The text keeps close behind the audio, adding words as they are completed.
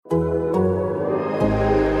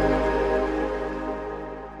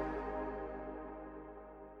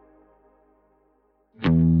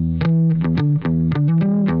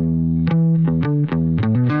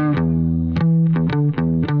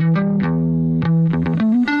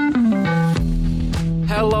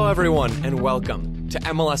Hello, everyone, and welcome to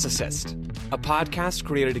MLS Assist, a podcast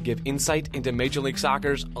created to give insight into Major League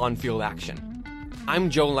Soccer's on-field action. I'm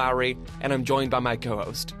Joe Lowry, and I'm joined by my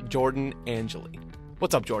co-host, Jordan Angeli.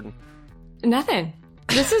 What's up, Jordan? Nothing.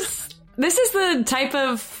 This is the type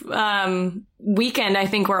of weekend I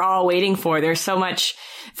think we're all waiting for. There's so much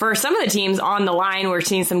for some of the teams on the line. We're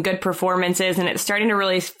seeing some good performances, and it's starting to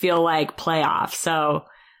really feel like playoffs. So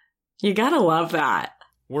you gotta love that.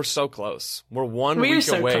 We're so close. We're one week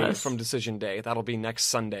away from Decision Day. That'll be next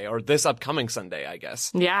Sunday, or this upcoming Sunday, I guess.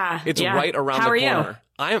 Yeah. It's right around the corner.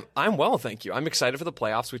 You? I'm well, thank you. I'm excited for the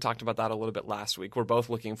playoffs. We talked about that a little bit last week. We're both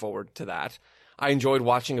looking forward to that. I enjoyed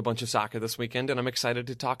watching a bunch of soccer this weekend, and I'm excited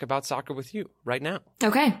to talk about soccer with you right now.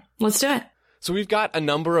 Okay, let's do it. So we've got a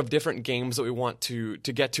number of different games that we want to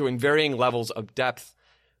get to in varying levels of depth.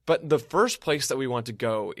 But the first place that we want to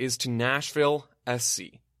go is to Nashville SC.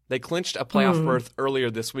 They clinched a playoff berth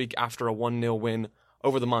earlier this week after a 1-0 win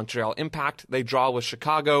over the Montreal Impact. They draw with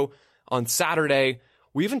Chicago on Saturday.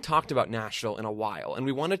 We haven't talked about Nashville in a while, and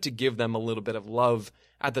we wanted to give them a little bit of love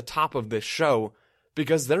at the top of this show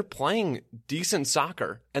because they're playing decent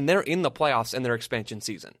soccer, and they're in the playoffs in their expansion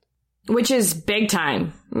season. Which is big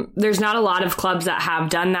time. There's not a lot of clubs that have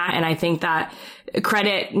done that, and I think that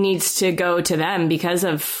credit needs to go to them because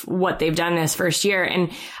of what they've done this first year. And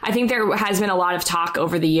I think there has been a lot of talk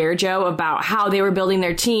over the year, Joe, about how they were building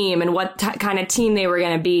their team and what kind of team they were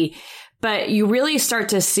going to be. But you really start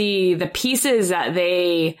to see the pieces that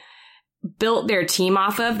they built their team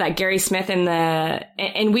off of, that Gary Smith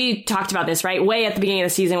and we talked about this, right? Way at the beginning of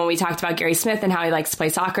the season when we talked about Gary Smith and how he likes to play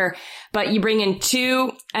soccer. But you bring in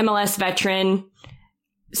 2 MLS veteran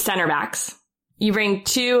center backs. You bring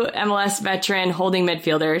 2 MLS veteran holding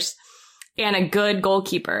midfielders and a good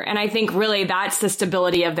goalkeeper. And I think really that's the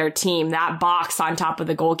stability of their team, that box on top of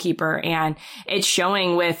the goalkeeper. And it's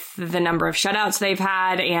showing with the number of shutouts they've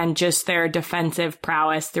had and just their defensive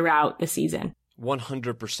prowess throughout the season.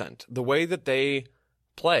 100%. The way that they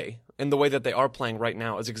play and the way that they are playing right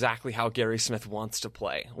now is exactly how Gary Smith wants to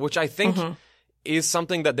play, which I think is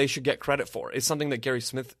something that they should get credit for. It's something that Gary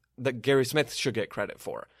Smith should get credit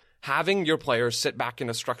for. Having your players sit back in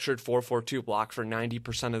a structured 4-4-2 block for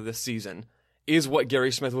 90% of this season is what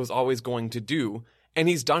Gary Smith was always going to do, and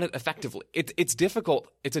he's done it effectively. It's difficult.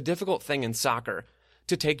 It's a difficult thing in soccer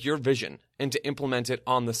to take your vision and to implement it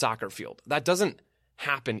on the soccer field. That doesn't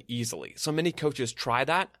happen easily. So many coaches try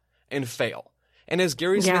that and fail. And has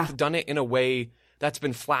Gary Smith done it in a way that's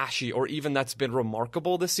been flashy or even that's been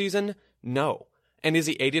remarkable this season? No. And is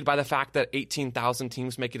he aided by the fact that 18,000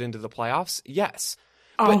 teams make it into the playoffs? Yes.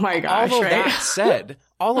 Oh my gosh,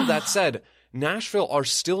 all of that said, Nashville are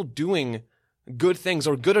still doing good things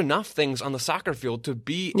or good enough things on the soccer field to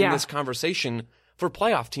be in this conversation for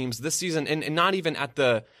playoff teams this season, and not even at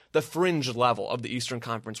the fringe level of the Eastern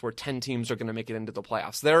Conference where 10 teams are going to make it into the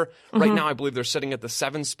playoffs. They're right now, I believe they're sitting at the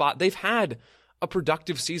 7th spot. They've had a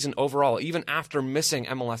productive season overall, even after missing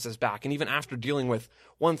MLS's back, and even after dealing with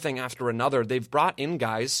one thing after another. They've brought in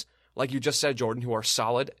guys, like you just said, Jordan, who are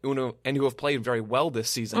solid and who have played very well this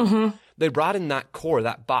season. They brought in that core,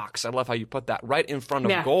 that box, I love how you put that, right in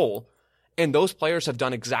front of goal, and those players have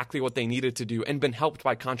done exactly what they needed to do and been helped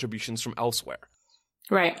by contributions from elsewhere.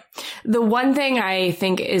 Right. The one thing I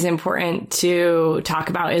think is important to talk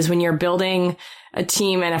about is when you're building a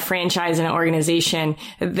team and a franchise and an organization,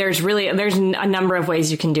 there's a number of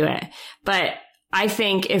ways you can do it. But I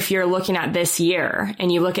think if you're looking at this year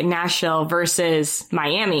and you look at Nashville versus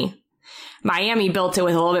Miami built it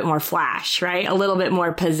with a little bit more flash, right? A little bit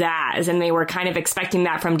more pizzazz. And they were kind of expecting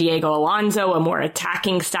that from Diego Alonso, a more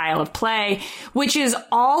attacking style of play, which is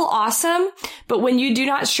all awesome. But when you do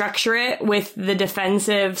not structure it with the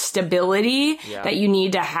defensive stability that you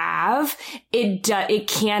need to have, it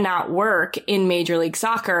cannot work in Major League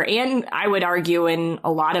Soccer. And I would argue in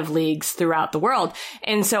a lot of leagues throughout the world.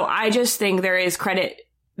 And so I just think there is credit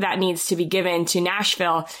that needs to be given to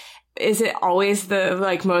Nashville. Is it always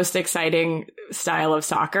the most exciting style of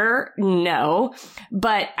soccer? No.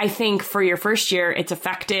 But I think for your first year, it's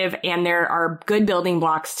effective and there are good building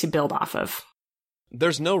blocks to build off of.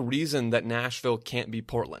 There's no reason that Nashville can't be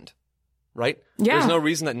Portland, right? Yeah. There's no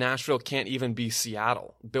reason that Nashville can't even be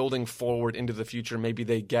Seattle. Building forward into the future, maybe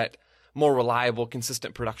they get more reliable,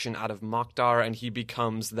 consistent production out of Mokhtar and he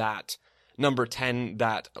becomes that number 10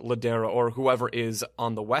 that Ladera or whoever is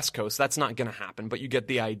on the West Coast. That's not going to happen, but you get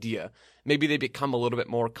the idea. Maybe they become a little bit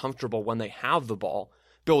more comfortable when they have the ball,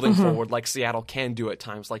 building forward like Seattle can do at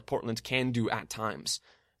times, like Portland can do at times.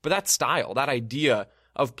 But that style, that idea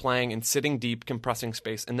of playing and sitting deep, compressing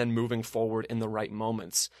space, and then moving forward in the right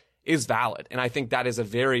moments is valid. And I think that is a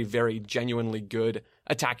very, very genuinely good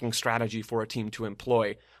attacking strategy for a team to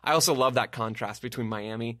employ. I also love that contrast between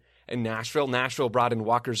Miami and Nashville. Nashville brought in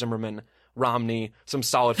Walker Zimmerman, Romney, some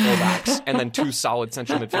solid fullbacks, and then 2 solid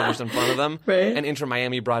central midfielders in front of them. Right. And Inter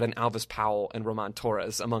Miami brought in Alvis Powell and Roman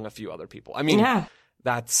Torres, among a few other people. I mean,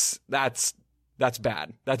 that's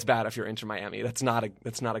bad. That's bad if you're Inter Miami. That's not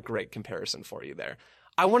a great comparison for you there.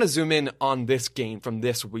 I want to zoom in on this game from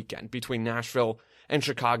this weekend between Nashville and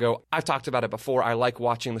Chicago. I've talked about it before. I like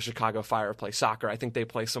watching the Chicago Fire play soccer. I think they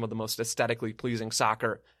play some of the most aesthetically pleasing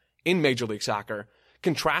soccer in Major League Soccer.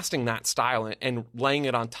 Contrasting that style and laying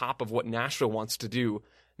it on top of what Nashville wants to do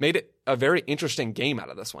made it a very interesting game out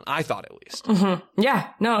of this one, I thought, at least. Mm-hmm. Yeah,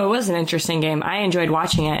 no, it was an interesting game. I enjoyed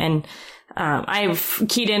watching it, and I've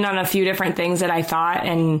keyed in on a few different things that I thought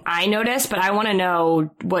and I noticed, but I want to know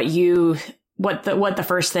what the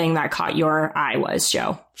first thing that caught your eye was,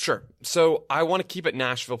 Joe. Sure. So I want to keep it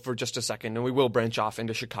Nashville for just a second, and we will branch off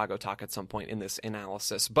into Chicago talk at some point in this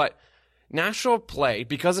analysis. But Nashville play,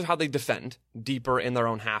 because of how they defend deeper in their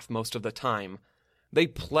own half most of the time, they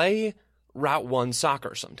play route one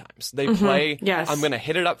soccer sometimes. They play, I'm going to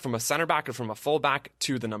hit it up from a center back or from a fullback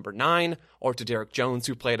to the number 9 or to Derek Jones,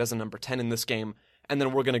 who played as a number 10 in this game, and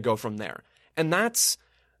then we're going to go from there. And that's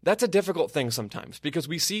a difficult thing sometimes because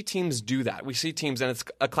we see teams do that. We see teams, and it's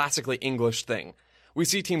a classically English thing. We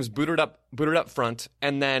see teams booted up front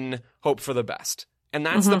and then hope for the best. And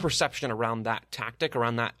that's the perception around that tactic,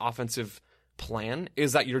 around that offensive plan,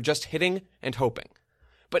 is that you're just hitting and hoping.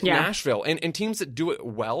 But Nashville, and teams that do it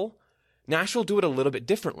well, Nashville do it a little bit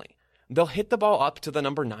differently. They'll hit the ball up to the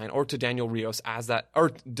number 9 or to Daniel Rios as that,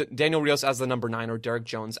 or Daniel Rios as the number 9 or Derek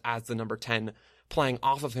Jones as the number 10, playing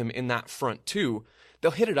off of him in that front two.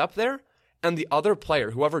 They'll hit it up there, and the other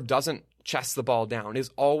player, whoever doesn't chest the ball down, is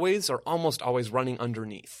always or almost always running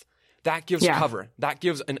underneath. That gives cover. That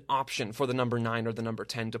gives an option for the number 9 or the number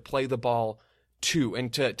 10 to play the ball to,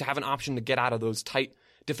 and to have an option to get out of those tight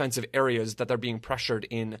defensive areas that they're being pressured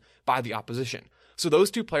in by the opposition. So those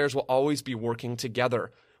two players will always be working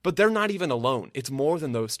together, but they're not even alone. It's more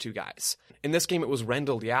than those two guys. In this game, it was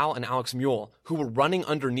Rendell Leal and Alex Mule who were running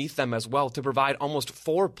underneath them as well to provide almost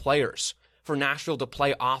 4 players for Nashville to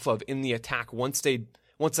play off of in the attack once they'd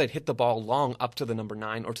hit the ball long up to the number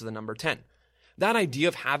 9 or to the number 10. That idea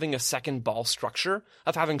of having a second ball structure,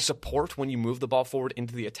 of having support when you move the ball forward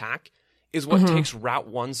into the attack, is what takes Route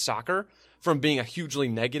 1 soccer from being a hugely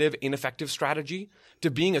negative, ineffective strategy to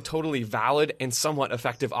being a totally valid and somewhat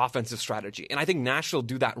effective offensive strategy. And I think Nashville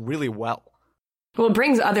do that really well. Well, it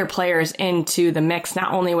brings other players into the mix,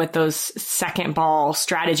 not only with those second ball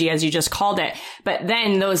strategy, as you just called it, but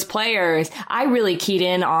then those players, I really keyed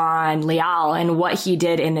in on Leal and what he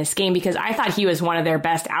did in this game because I thought he was one of their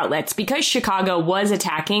best outlets because Chicago was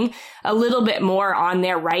attacking a little bit more on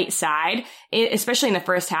their right side, especially in the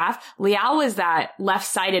first half. Leal was that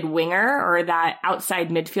left-sided winger or that outside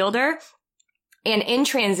midfielder. And in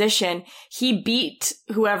transition, he beat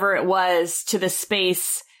whoever it was to the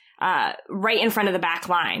space right in front of the back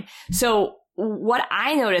line. So what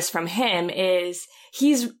I noticed from him is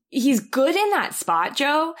he's good in that spot,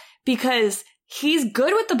 Joe, because he's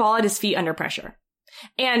good with the ball at his feet under pressure.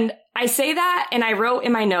 And I say that, and I wrote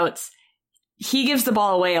in my notes, he gives the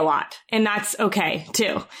ball away a lot, and that's okay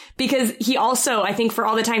too, because he also, I think for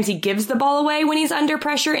all the times he gives the ball away when he's under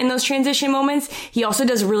pressure in those transition moments, he also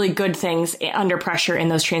does really good things under pressure in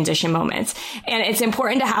those transition moments. And it's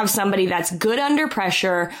important to have somebody that's good under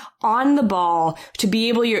pressure on the ball to be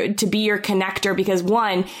able to be your connector, because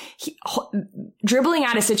one, dribbling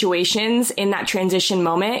out of situations in that transition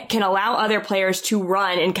moment can allow other players to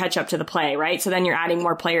run and catch up to the play, right? So then you're adding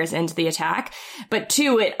more players into the attack. But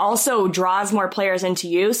two, it also draws more players into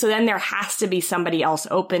you. So then there has to be somebody else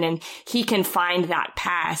open, and he can find that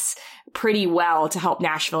pass pretty well to help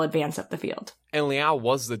Nashville advance up the field. And Leal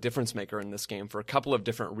was the difference maker in this game for a couple of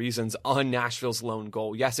different reasons on Nashville's lone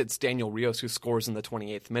goal. Yes, it's Daniel Rios who scores in the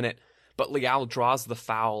 28th minute, but Leal draws the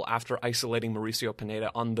foul after isolating Mauricio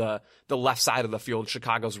Pineda on the left side of the field,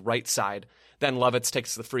 Chicago's right side. Then Lovitz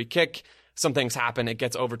takes the free kick. Some things happen. It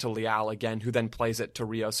gets over to Leal again, who then plays it to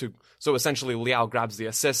Rios. So essentially Leal grabs the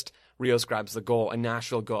assist, Rios grabs the goal, and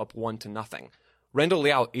Nashville go up 1-0. Rendell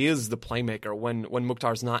Leal is the playmaker when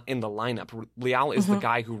Mukhtar's not in the lineup. Leal is the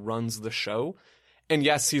guy who runs the show. And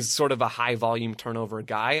yes, he's sort of a high-volume turnover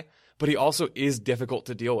guy, but he also is difficult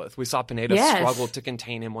to deal with. We saw Pineda struggle to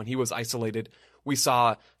contain him when he was isolated. We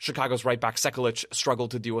saw Chicago's right back Sekulic struggle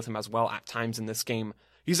to deal with him as well at times in this game.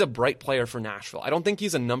 He's a bright player for Nashville. I don't think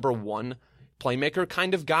he's a number 1 playmaker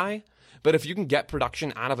kind of guy, but if you can get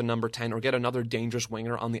production out of a number 10 or get another dangerous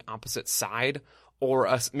winger on the opposite side, or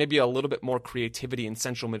maybe a little bit more creativity in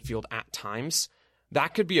central midfield at times,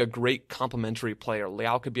 that could be a great complementary player.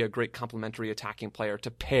 Leao could be a great complementary attacking player to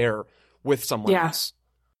pair with someone else.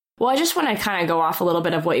 Well, I just want to kind of go off a little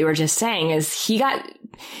bit of what you were just saying is he got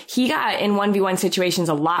in 1v1 situations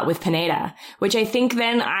a lot with Pineda, which I think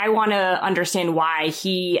then I want to understand why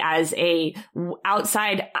he as a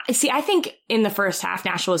outside. See, I think in the first half,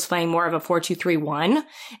 Nashville was playing more of a 4-2-3-1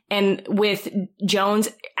 and with Jones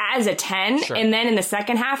as a 10. Sure. And then in the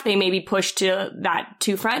second half, they maybe pushed to that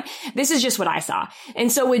 2 front. This is just what I saw.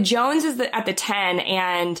 And so with Jones at the 10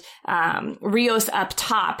 and Rios up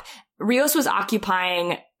top, Rios was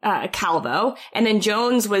occupying Calvo, and then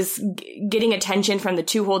Jones was getting attention from the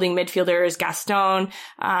 2 holding midfielders, Gaston,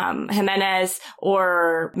 Jimenez,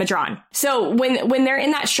 or Madron. So when they're in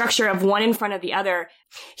that structure of one in front of the other,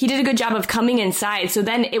 he did a good job of coming inside. So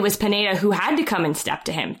then it was Pineda who had to come and step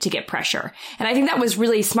to him to get pressure. And I think that was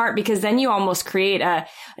really smart because then you almost create a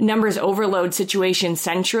numbers overload situation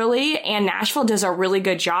centrally. And Nashville does a really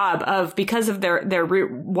good job of, because of their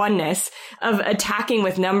root oneness, of attacking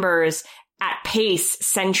with numbers at pace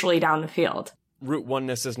centrally down the field. Root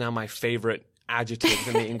oneness is now my favorite adjective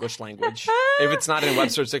in the English language. If it's not in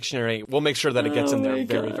Webster's dictionary, we'll make sure that it gets in there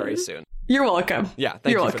very, very soon. You're welcome. Yeah,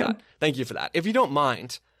 thank you for that. Thank you for that. If you don't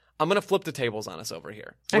mind, I'm going to flip the tables on us over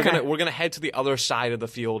here. We're going to head to the other side of the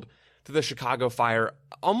field, to the Chicago Fire.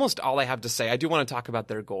 Almost all I have to say, I do want to talk about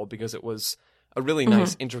their goal because it was a really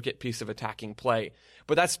nice, intricate piece of attacking play.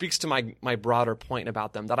 But that speaks to my broader point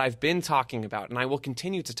about them that I've been talking about and I will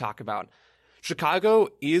continue to talk about. Chicago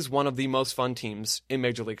is one of the most fun teams in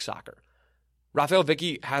Major League Soccer. Rafael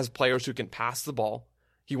Vicky has players who can pass the ball.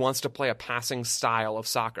 He wants to play a passing style of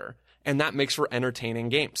soccer, and that makes for entertaining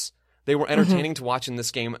games. They were entertaining to watch in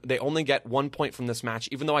this game. They only get 1 point from this match,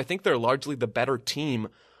 even though I think they're largely the better team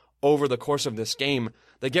over the course of this game.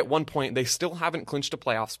 They get 1 point. They still haven't clinched a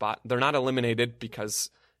playoff spot. They're not eliminated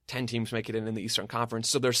because 10 teams make it in the Eastern Conference,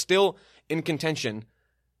 so they're still in contention.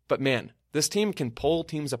 But man, this team can pull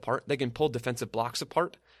teams apart. They can pull defensive blocks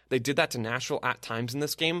apart. They did that to Nashville at times in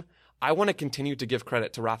this game. I want to continue to give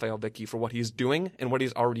credit to Rafael Vicky for what he's doing and what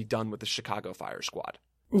he's already done with the Chicago Fire squad.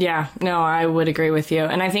 Yeah, no, I would agree with you.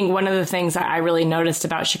 And I think one of the things that I really noticed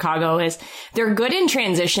about Chicago is they're good in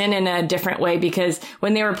transition in a different way because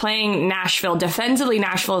when they were playing Nashville, defensively,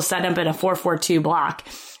 Nashville is set up in a 4-4-2 block.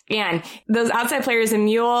 And those outside players,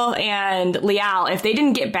 Emile and Leal, if they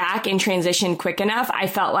didn't get back in transition quick enough, I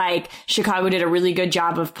felt like Chicago did a really good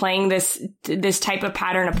job of playing this type of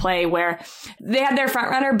pattern of play where they had their front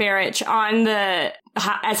runner Beric on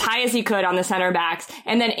as high as he could on the center backs.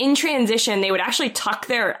 And then in transition, they would actually tuck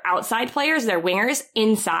their outside players, their wingers,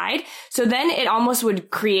 inside. So then it almost would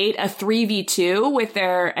create a 3v2 with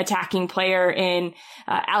their attacking player in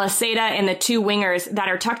Aliseda and the 2 wingers that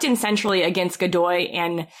are tucked in centrally against Godoy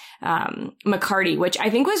and McCarty, which I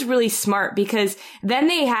think was really smart because then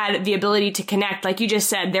they had the ability to connect. Like you just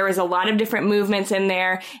said, there was a lot of different movements in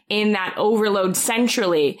there in that overload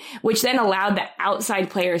centrally, which then allowed the outside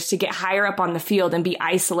players to get higher up on the field and be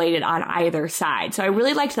isolated on either side. So I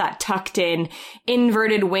really liked that tucked in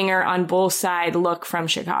inverted winger on both side look from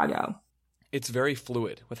Chicago. It's very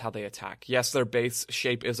fluid with how they attack. Yes, their base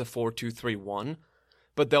shape is a 4-2-3-1,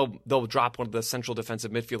 but they'll drop one of the central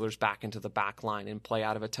defensive midfielders back into the back line and play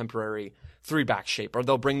out of a temporary 3-back shape, or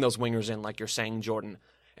they'll bring those wingers in like you're saying, Jordan.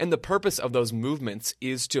 And the purpose of those movements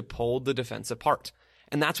is to pull the defense apart.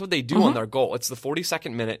 And that's what they do on their goal. It's the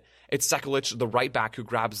 42nd minute. It's Sekulic, the right back, who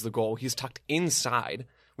grabs the goal. He's tucked inside.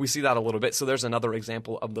 We see that a little bit. So there's another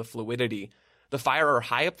example of the fluidity. The Fire are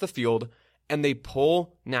high up the field, and they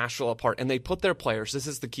pull Nashville apart. And they put their players, this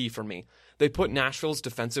is the key for me, they put Nashville's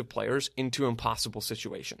defensive players into impossible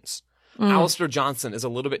situations. Alistair Johnson is a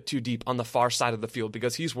little bit too deep on the far side of the field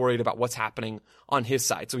because he's worried about what's happening on his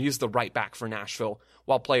side. So he's the right back for Nashville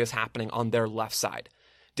while play is happening on their left side.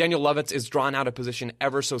 Daniel Lovitz is drawn out of position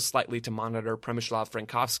ever so slightly to monitor Przemysław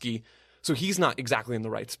Frankowski, so he's not exactly in the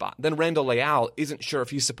right spot. Then Randall Leal isn't sure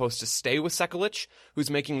if he's supposed to stay with Sekulic, who's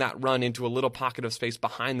making that run into a little pocket of space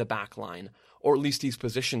behind the back line, or at least he's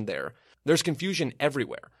positioned there. There's confusion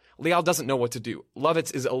everywhere. Leal doesn't know what to do.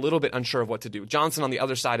 Lovitz is a little bit unsure of what to do. Johnson on the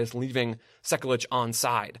other side is leaving Sekulic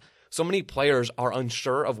onside. So many players are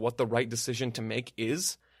unsure of what the right decision to make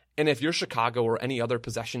is, and if you're Chicago or any other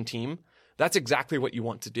possession team, that's exactly what you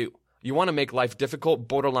want to do. You want to make life difficult,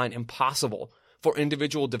 borderline impossible for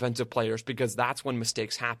individual defensive players because that's when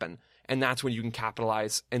mistakes happen, and that's when you can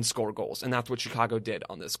capitalize and score goals, and that's what Chicago did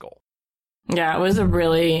on this goal. Yeah, it was a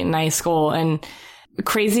really nice goal, and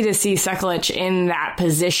crazy to see Sekulic in that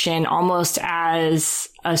position almost as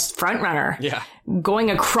a front runner. Yeah. Going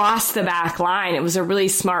across the back line. It was a really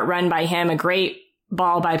smart run by him, a great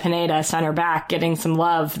ball by Pineda, center back, getting some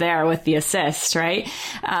love there with the assist, right?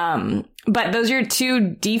 But those are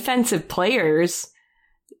two defensive players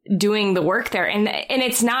doing the work there. And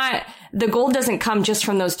it's not, the goal doesn't come just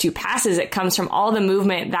from those two passes. It comes from all the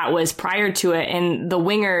movement that was prior to it, and the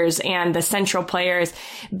wingers and the central players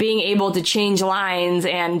being able to change lines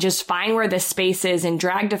and just find where the space is and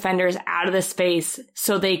drag defenders out of the space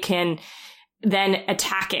so they can then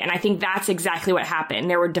attack it. And I think that's exactly what happened.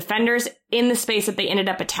 There were defenders in the space that they ended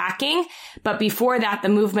up attacking. But before that, the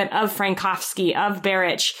movement of Frankowski, of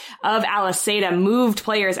Beric, of Aliseda moved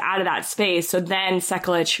players out of that space. So then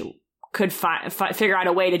Sekulic could figure out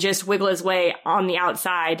a way to just wiggle his way on the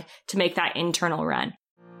outside to make that internal run.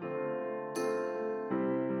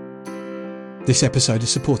 This episode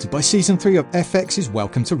is supported by Season 3 of FX's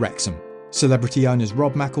Welcome to Wrexham. Celebrity owners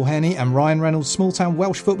Rob McElhenney and Ryan Reynolds' small-town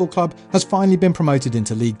Welsh football club has finally been promoted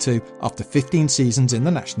into League 2 after 15 seasons in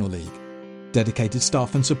the National League. Dedicated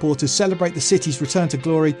staff and supporters celebrate the city's return to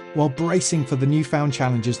glory while bracing for the newfound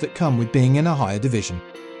challenges that come with being in a higher division.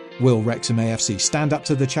 Will Wrexham AFC stand up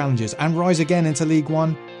to the challenges and rise again into League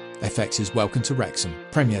 1? FX's Welcome to Wrexham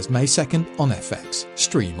premieres May 2nd on FX.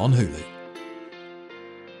 Stream on Hulu.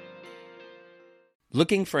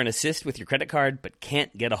 Looking for an assist with your credit card but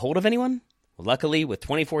can't get a hold of anyone? Well, luckily, with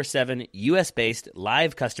 24/7 US-based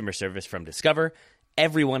live customer service from Discover,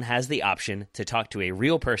 everyone has the option to talk to a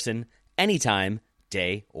real person anytime,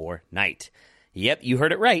 day or night. Yep, you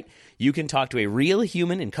heard it right. You can talk to a real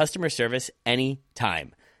human in customer service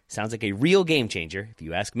anytime. Sounds like a real game changer, if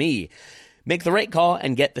you ask me. Make the right call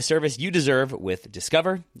and get the service you deserve with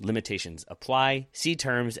Discover. Limitations apply. See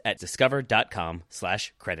terms at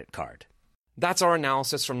discover.com/creditcard. That's our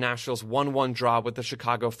analysis from Nashville's 1-1 draw with the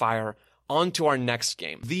Chicago Fire. On to our next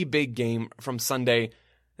game, the big game from Sunday,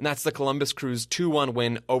 and that's the Columbus Crew's 2-1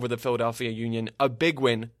 win over the Philadelphia Union. A big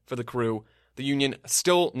win for the Crew. The Union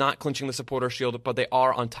still not clinching the Supporter Shield, but they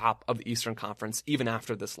are on top of the Eastern Conference even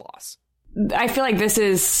after this loss. I feel like this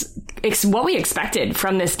is what we expected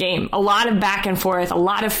from this game. A lot of back and forth, a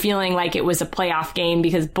lot of feeling like it was a playoff game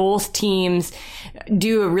because both teams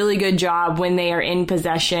do a really good job when they are in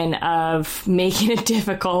possession of making it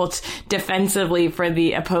difficult defensively for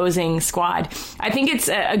the opposing squad. I think it's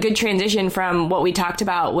a good transition from what we talked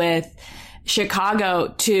about with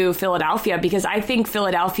Chicago to Philadelphia, because I think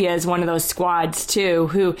Philadelphia is one of those squads too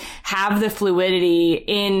who have the fluidity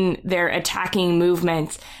in their attacking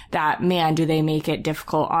movements that, man, do they make it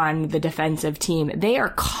difficult on the defensive team. They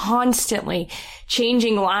are constantly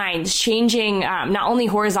changing lines, changing not only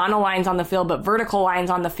horizontal lines on the field, but vertical lines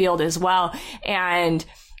on the field as well. And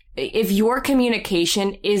if your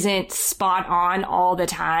communication isn't spot on all the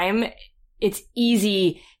time, it's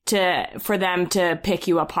easy for them to pick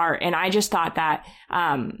you apart. And I just thought that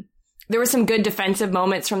there were some good defensive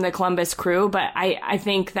moments from the Columbus Crew, but I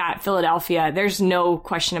think that Philadelphia, there's no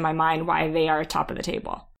question in my mind why they are top of the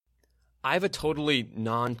table. I have a totally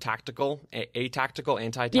non-tactical, atactical,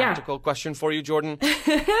 anti-tactical question for you, Jordan.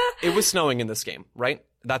 It was snowing in this game, right?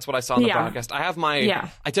 That's what I saw in the broadcast.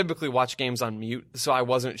 I typically watch games on mute, so I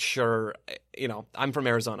wasn't sure. I'm from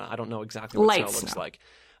Arizona. I don't know exactly what snow looks like.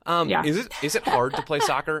 Is it hard to play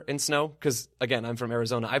soccer in snow? Because, again, I'm from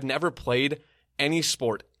Arizona. I've never played any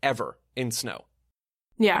sport ever in snow.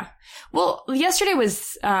 Yeah. Well, yesterday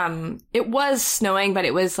was, it was snowing, but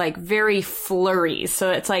it was like very flurry.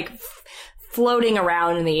 So it's like floating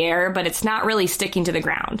around in the air, but it's not really sticking to the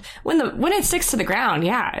ground. When it sticks to the ground,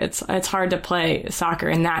 it's hard to play soccer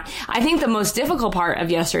in that. I think the most difficult part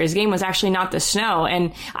of yesterday's game was actually not the snow,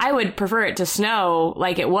 and I would prefer it to snow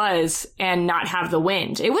like it was and not have the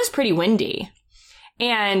wind. It was pretty windy.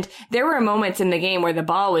 And there were moments in the game where the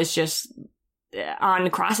ball was just on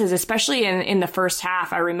crosses, especially in the first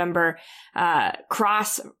half. I remember an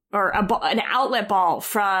outlet ball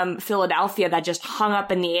from Philadelphia that just hung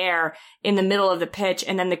up in the air in the middle of the pitch,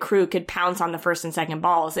 and then the Crew could pounce on the first and second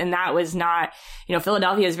balls. And that was not,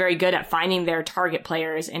 Philadelphia is very good at finding their target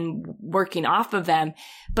players and working off of them.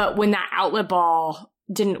 But when that outlet ball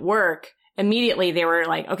didn't work, immediately they were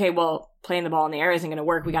like, okay, well, playing the ball in the air isn't going to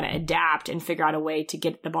work. We got to adapt and figure out a way to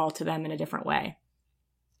get the ball to them in a different way.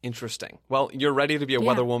 Interesting. Well, you're ready to be a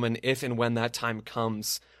weather woman if and when that time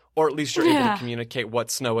comes, or at least you're able to communicate what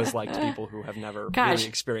snow is like to people who have never really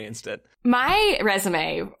experienced it. My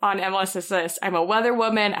resume on MLS is this: I'm a weather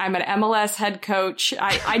woman. I'm an MLS head coach.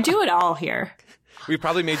 I do it all here. We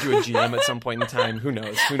probably made you a GM at some point in time. Who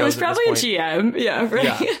knows? It was probably a GM. Yeah, right.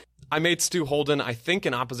 Yeah. I made Stu Holden, I think,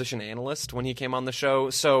 an opposition analyst when he came on the show.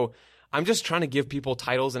 So I'm just trying to give people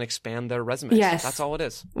titles and expand their resumes. Yes. That's all it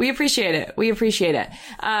is. We appreciate it.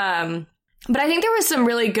 But I think there was some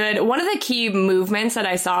really good, one of the key movements that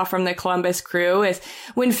I saw from the Columbus Crew is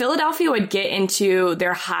when Philadelphia would get into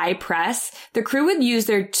their high press, the Crew would use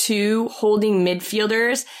their 2 holding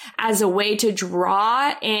midfielders as a way to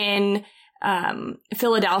draw in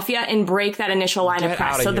Philadelphia and break that initial line of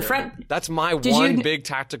press. So the front. That's my big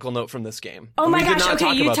tactical note from this game. Oh my gosh.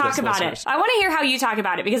 Okay. You talk about it. I want to hear how you talk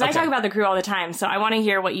about it because I talk about the Crew all the time. So I want to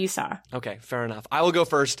hear what you saw. Okay. Fair enough. I will go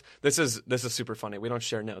first. This is super funny. We don't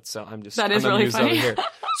share notes. So I'm really funny. Over here.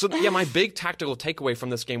 So yeah, my big tactical takeaway from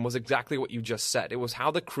this game was exactly what you just said. It was how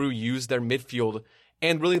the Crew used their midfield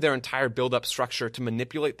and really their entire build-up structure to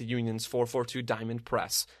manipulate the Union's 4-4-2 diamond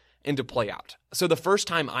press into play out. So the first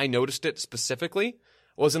time I noticed it specifically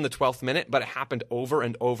was in the 12th minute, but it happened over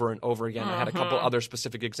and over and over again. I had a couple other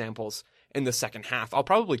specific examples in the second half. I'll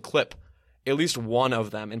probably clip at least one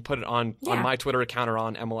of them and put it on my Twitter account or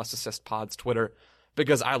on MLS Assist Pod's Twitter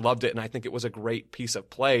because I loved it and I think it was a great piece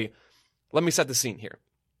of play. Let me set the scene here.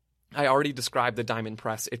 I already described the diamond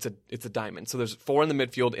press. It's a diamond. So there's 4 in the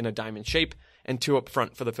midfield in a diamond shape and 2 up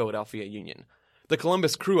front for the Philadelphia Union. The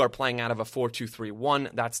Columbus Crew are playing out of a 4-2-3-1.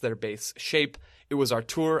 That's their base shape. It was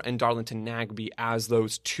Artur and Darlington Nagbe as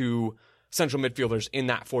those 2 central midfielders in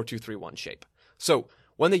that 4-2-3-1 shape. So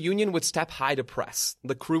when the Union would step high to press,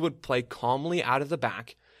 the Crew would play calmly out of the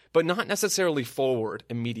back, but not necessarily forward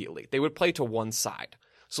immediately. They would play to one side.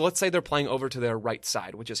 So let's say they're playing over to their right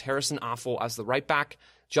side, which is Harrison Afful as the right back,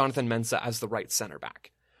 Jonathan Mensah as the right center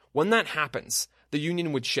back. When that happens, the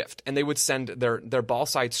Union would shift and they would send their ball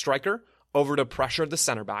side striker over to pressure the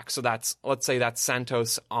center back. So let's say that's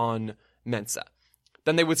Santos on Mensah.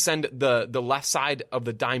 Then they would send the left side of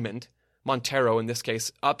the diamond, Montero in this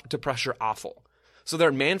case, up to pressure Afful. So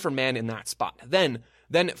they're man for man in that spot. Then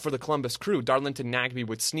for the Columbus Crew, Darlington Nagbe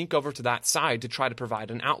would sneak over to that side to try to provide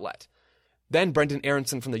an outlet. Then Brendan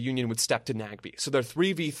Aronson from the Union would step to Nagbe. So they're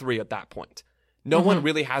 3v3 at that point. No one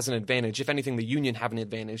really has an advantage. If anything, the Union have an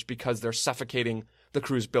advantage because they're suffocating the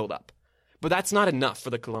Crew's build-up. But that's not enough for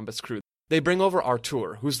the Columbus Crew. They bring over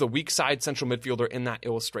Artur, who's the weak side central midfielder in that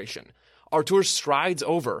illustration. Artur strides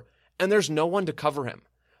over, and there's no one to cover him.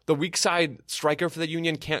 The weak side striker for the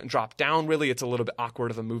Union can't drop down, really. It's a little bit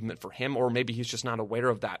awkward of a movement for him, or maybe he's just not aware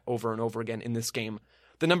of that over and over again in this game.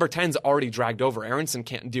 The number 10's already dragged over. Aronson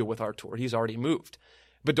can't deal with Artur. He's already moved.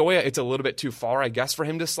 Bedoya, it's a little bit too far, I guess, for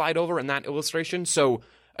him to slide over in that illustration. So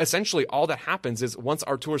essentially all that happens is once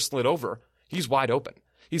Artur slid over, he's wide open.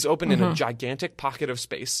 He's open in a gigantic pocket of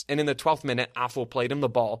space, and in the 12th minute, Afful played him the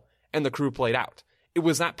ball, and the Crew played out. It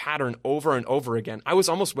was that pattern over and over again. I was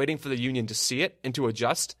almost waiting for the Union to see it and to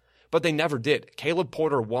adjust, but they never did. Caleb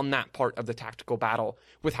Porter won that part of the tactical battle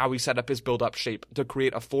with how he set up his build-up shape to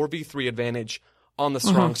create a 4v3 advantage on the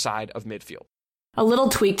strong side of midfield. A little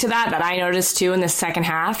tweak to that I noticed too in the second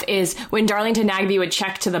half is when Darlington Nagbe would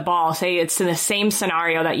check to the ball, say it's in the same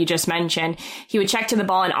scenario that you just mentioned, he would check to the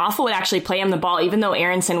ball and Afful would actually play him the ball even though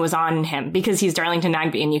Aronson was on him because he's Darlington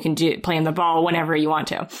Nagbe and you can play him the ball whenever you want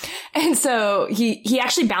to. And so he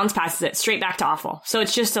actually bounce passes it straight back to Afful. So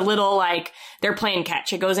it's just a little like they're playing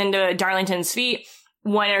catch. It goes into Darlington's feet.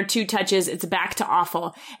 1 or 2 touches, it's back to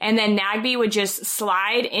Afful. And then Nagbe would just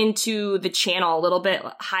slide into the channel a little bit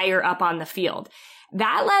higher up on the field.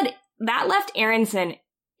 That left Aronson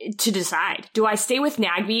to decide. Do I stay with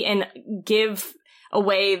Nagbe and give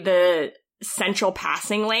away the central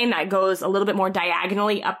passing lane that goes a little bit more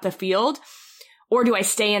diagonally up the field? Or do I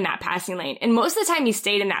stay in that passing lane? And most of the time he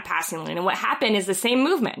stayed in that passing lane. And what happened is the same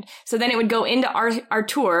movement. So then it would go into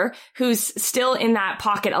Artur, who's still in that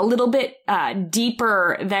pocket a little bit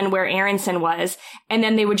deeper than where Aronson was. And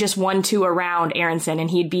then they would just 1-2 around Aronson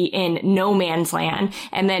and he'd be in no man's land.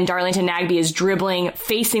 And then Darlington Nagbe is dribbling,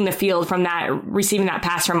 facing the field from that, receiving that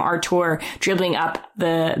pass from Artur, dribbling up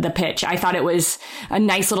the pitch. I thought it was a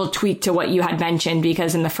nice little tweak to what you had mentioned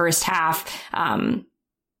because in the first half,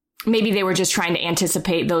 maybe they were just trying to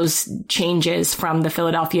anticipate those changes from the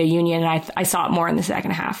Philadelphia Union, and I saw it more in the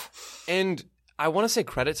second half. And I want to say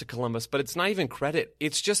credit to Columbus, but it's not even credit.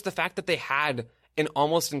 It's just the fact that they had an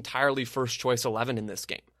almost entirely first-choice 11 in this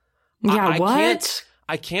game. Yeah,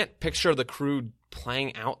 I can't picture the Crew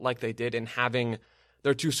playing out like they did and having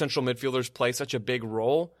their 2 central midfielders play such a big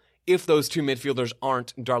role if those 2 midfielders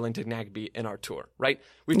aren't Darlington Nagbe and Artur, right?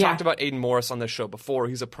 We've talked about Aiden Morris on this show before.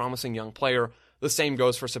 He's a promising young player. The same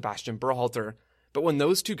goes for Sebastian Berhalter. But when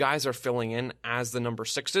those 2 guys are filling in as the number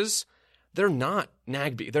 6s, they're not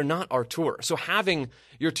Nagbe. They're not Artur. So having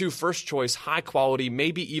your 2 first-choice, high-quality,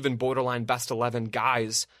 maybe even borderline best 11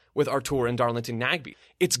 guys with Artur and Darlington Nagbe,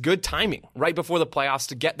 it's good timing right before the playoffs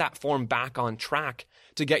to get that form back on track,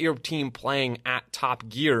 to get your team playing at top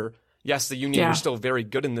gear Yes, the Union were still very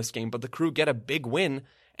good in this game, but the Crew get a big win,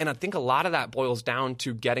 and I think a lot of that boils down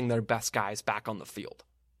to getting their best guys back on the field.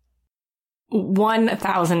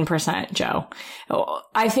 1000%, Joe.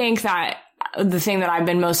 I think that the thing that I've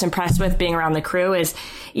been most impressed with being around the Crew is,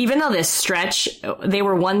 even though this stretch, they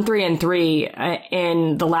were 1-3-3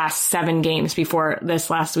 in the last 7 games before this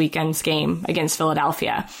last weekend's game against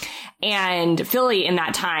Philadelphia. And Philly in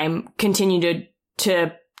that time continued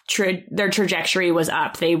to their trajectory was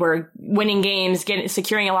up. They were winning games,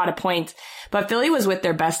 securing a lot of points, but Philly was with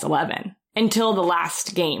their best 11 until the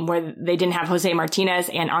last game where they didn't have Jose Martinez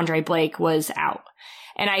and Andre Blake was out.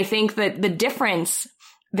 And I think that the difference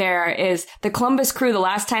there is the Columbus Crew, the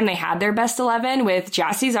last time they had their best 11 with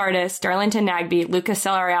Gyasi Zardes, Darlington Nagbe, Lucas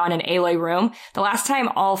Celerón, and Eloy Room, the last time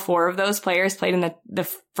all 4 of those players played in the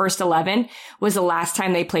first 11 was the last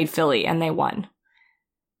time they played Philly, and they won.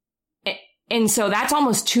 And so that's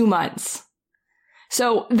almost 2 months.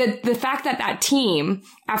 So the fact that that team,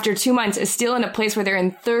 after 2 months, is still in a place where they're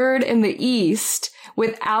in 3rd in the East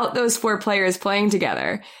without those 4 players playing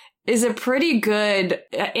together is a pretty good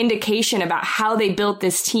indication about how they built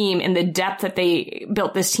this team and the depth that they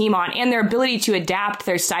built this team on, and their ability to adapt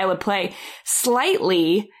their style of play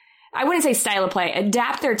slightly. I wouldn't say style of play,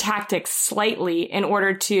 adapt their tactics slightly in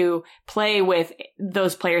order to play with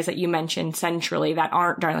those players that you mentioned centrally that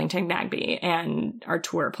aren't Darlington Nagbe and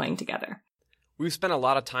Artur playing together. We've spent a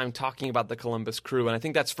lot of time talking about the Columbus Crew, and I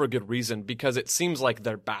think that's for a good reason, because it seems like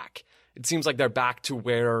they're back. It seems like they're back to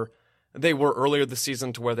where they were earlier this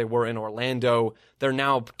season, to where they were in Orlando. They're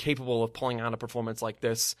now capable of pulling out a performance like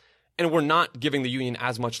this. And we're not giving the Union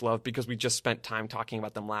as much love because we just spent time talking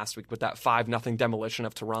about them last week with that 5-0 demolition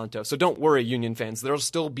of Toronto. So don't worry, Union fans. There'll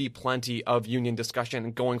still be plenty of Union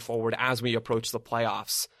discussion going forward as we approach the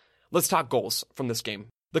playoffs. Let's talk goals from this game.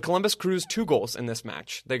 The Columbus Crew's 2 goals in this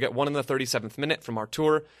match. They get one in the 37th minute from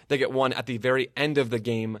Artur. They get one at the very end of the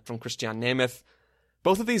game from Christian Nemeth.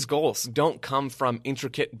 Both of these goals don't come from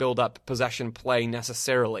intricate build-up possession play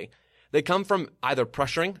necessarily. They come from either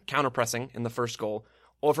pressuring, counter-pressing in the first goal,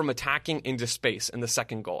 or from attacking into space in the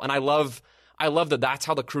second goal. And I love that that's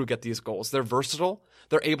how the Crew get these goals. They're versatile.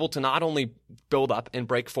 They're able to not only build up and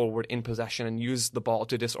break forward in possession and use the ball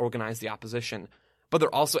to disorganize the opposition, but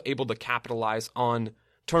they're also able to capitalize on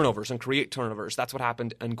turnovers and create turnovers. That's what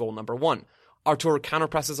happened in goal number 1. Artur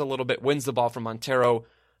counterpresses a little bit, wins the ball from Montero,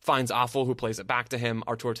 finds Afful, who plays it back to him.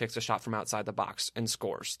 Artur takes a shot from outside the box and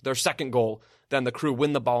scores. Their second goal, then the Crew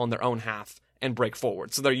win the ball in their own half and break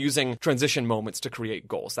forward. So they're using transition moments to create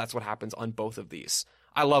goals. That's what happens on both of these.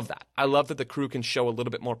 I love that. I love that the Crew can show a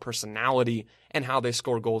little bit more personality in how they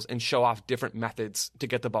score goals and show off different methods to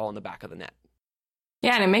get the ball in the back of the net.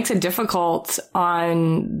 Yeah, and it makes it difficult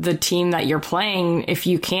on the team that you're playing if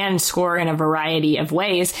you can score in a variety of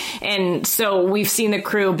ways. And so we've seen the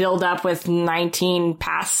Crew build up with 19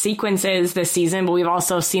 pass sequences this season, but we've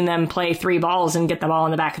also seen them play 3 balls and get the ball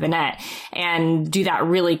in the back of the net and do that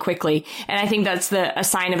really quickly. And I think that's a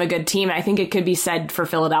sign of a good team. I think it could be said for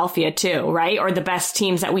Philadelphia too, right? Or the best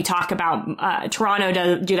teams that we talk about.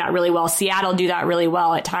 Toronto do that really well. Seattle do that really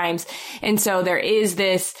well at times. And so there is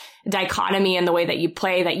this dichotomy in the way that you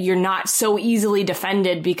play, that you're not so easily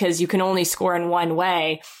defended because you can only score in one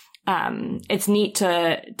way. It's neat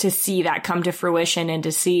to see that come to fruition and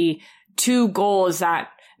to see 2 goals that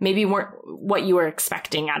maybe weren't what you were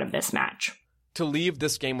expecting out of this match. To leave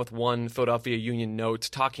this game with one Philadelphia Union note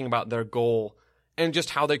talking about their goal and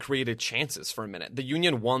just how they created chances for a minute. The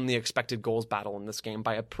Union won the expected goals battle in this game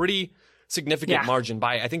by a pretty significant margin,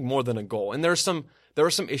 by I think more than a goal. And there are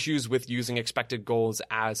some issues with using expected goals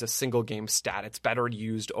as a single game stat. It's better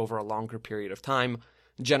used over a longer period of time.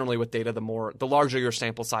 Generally with data, the larger your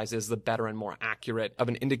sample size is, the better and more accurate of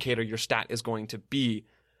an indicator your stat is going to be.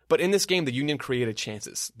 But in this game, the Union created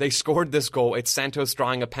chances. They scored this goal. It's Santos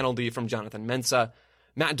drawing a penalty from Jonathan Mensah.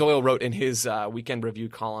 Matt Doyle wrote in his weekend review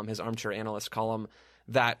column, his armchair analyst column,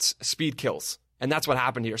 that speed kills. And that's what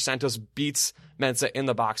happened here. Santos beats Mensah in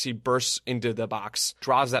the box. He bursts into the box,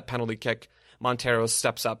 draws that penalty kick. Montero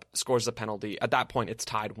steps up, scores the penalty. At that point, it's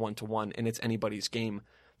tied 1-1, and it's anybody's game.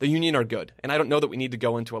 The Union are good, and I don't know that we need to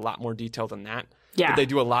go into a lot more detail than that. Yeah. But they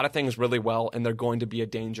do a lot of things really well, and they're going to be a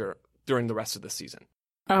danger during the rest of the season.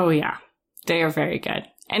 Oh, yeah. They are very good.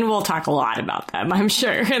 And we'll talk a lot about them, I'm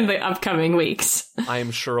sure, in the upcoming weeks. I am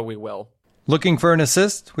sure we will. Looking for an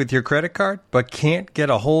assist with your credit card, but can't get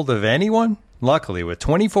a hold of anyone? Luckily, with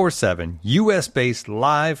 24/7 U.S.-based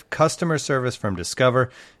live customer service from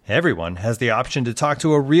Discover, everyone has the option to talk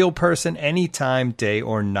to a real person anytime, day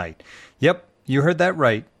or night. Yep, you heard that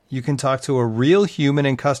right. you can talk to a real human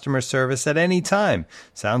in customer service at any time.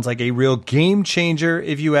 Sounds like a real game changer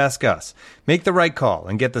if you ask us. Make the right call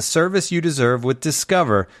and get the service you deserve with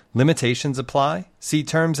Discover. Limitations apply. See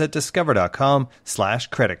terms at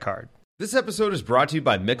discover.com/creditcard. This episode is brought to you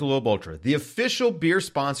by Michelob Ultra, the official beer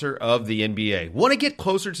sponsor of the NBA. Want to get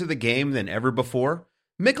closer to the game than ever before?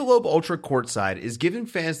 Michelob Ultra Courtside is giving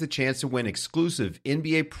fans the chance to win exclusive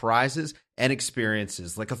NBA prizes and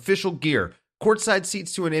experiences like official gear, courtside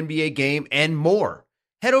seats to an NBA game, and more.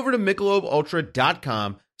 Head over to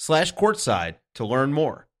MichelobUltra.com/courtside to learn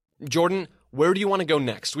more. Jordan, where do you want to go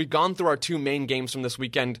next? We've gone through our two main games from this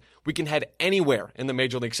weekend. We can head anywhere in the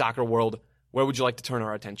Major League Soccer world. Where would you like to turn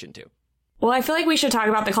our attention to? Well, I feel like we should talk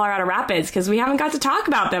about the Colorado Rapids because we haven't got to talk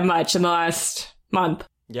about them much in the last month.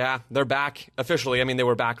 Yeah, they're back officially. I mean, they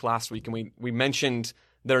were back last week, and we mentioned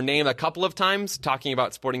their name a couple of times, talking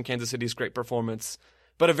about Sporting Kansas City's great performance,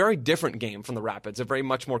 but a very different game from the Rapids, a very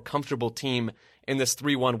much more comfortable team in this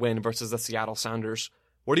 3-1 win versus the Seattle Sounders.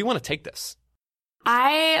 Where do you want to take this?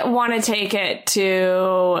 I want to take it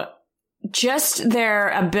to just their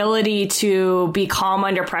ability to be calm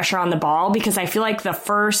under pressure on the ball, because I feel like the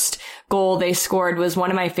first goal they scored was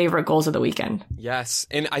one of my favorite goals of the weekend. Yes,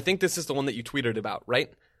 and I think this is the one that you tweeted about,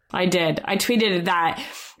 right? I did. I tweeted that.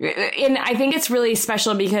 And I think it's really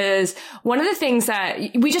special because one of the things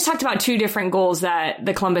that we just talked about, two different goals that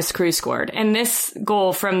the Columbus Crew scored. And this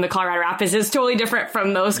goal from the Colorado Rapids is totally different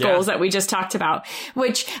from those goals that we just talked about,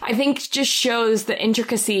 which I think just shows the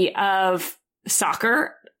intricacy of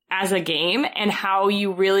soccer as a game and how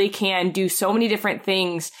you really can do so many different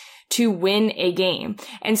things to win a game.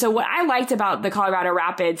 And so what I liked about the Colorado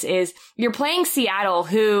Rapids is you're playing Seattle,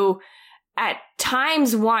 who at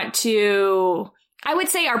times want to, I would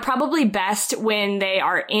say, are probably best when they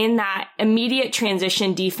are in that immediate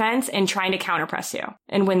transition defense and trying to counterpress you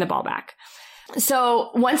and win the ball back.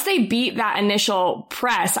 So once they beat that initial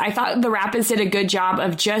press, I thought the Rapids did a good job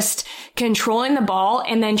of just controlling the ball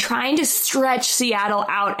and then trying to stretch Seattle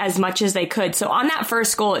out as much as they could. So on that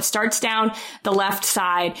first goal, it starts down the left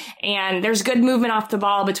side and there's good movement off the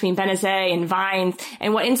ball between Benazet and Vines.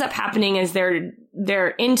 And what ends up happening is they're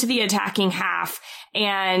into the attacking half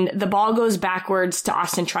and the ball goes backwards to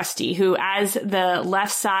Austin Trusty, who as the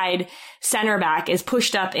left side center back is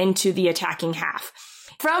pushed up into the attacking half.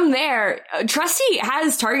 From there, Trusty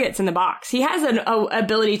has targets in the box. He has an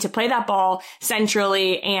ability to play that ball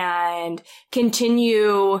centrally and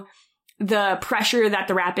continue the pressure that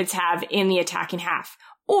the Rapids have in the attacking half.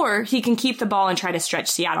 Or he can keep the ball and try to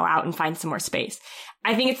stretch Seattle out and find some more space.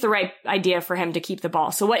 I think it's the right idea for him to keep the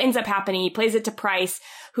ball. So what ends up happening, he plays it to Price,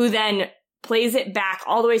 who then plays it back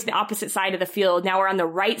all the way to the opposite side of the field. Now we're on the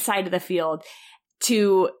right side of the field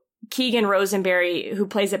to Keegan Rosenberry, who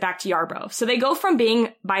plays it back to Yarbrough. So they go from being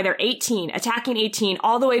by their 18, attacking 18,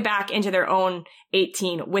 all the way back into their own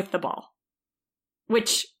 18 with the ball,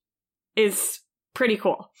 which is pretty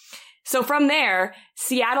cool. So from there,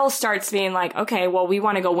 Seattle starts being like, okay, well, we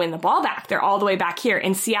want to go win the ball back. They're all the way back here.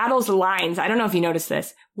 And Seattle's lines, I don't know if you noticed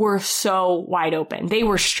this, were so wide open. They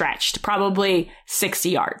were stretched, probably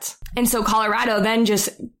 60 yards. And so Colorado then just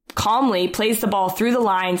calmly plays the ball through the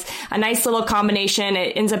lines, a nice little combination.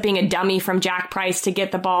 It ends up being a dummy from Jack Price to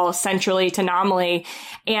get the ball centrally to Nomley.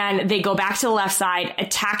 And they go back to the left side,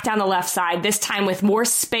 attack down the left side, this time with more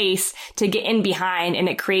space to get in behind. And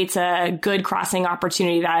it creates a good crossing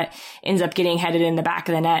opportunity that ends up getting headed in the back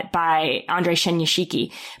of the net by Andrei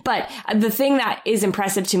Shenyashiki. But the thing that is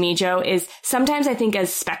impressive to me, Joe, is sometimes I think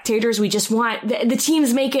as spectators, we just want the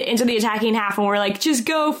teams make it into the attacking half and we're like, just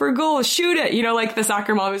go for goal, shoot it. You know, like the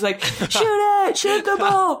soccer mom was like, shoot it, shoot the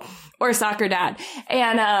ball, or soccer dad.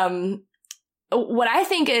 And what I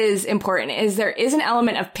think is important is there is an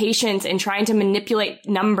element of patience in trying to manipulate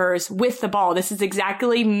numbers with the ball. This is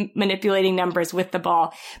exactly manipulating numbers with the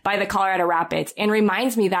ball by the Colorado Rapids, and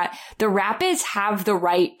reminds me that the Rapids have the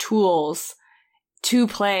right tools to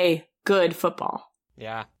play good football.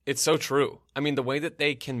 Yeah, it's so true. I mean, the way that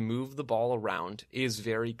they can move the ball around is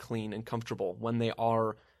very clean and comfortable when they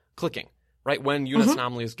are clicking, right? When Yunus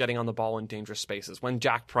Nomley is getting on the ball in dangerous spaces, when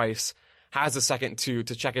Jack Price has a second to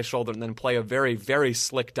check his shoulder and then play a very, very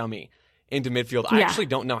slick dummy into midfield. I actually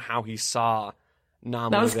don't know how he saw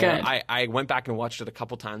Nomley that was there. Good. I went back and watched it a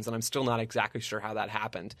couple times, and I'm still not exactly sure how that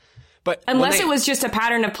happened. But unless it was just a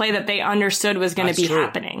pattern of play that they understood was going to be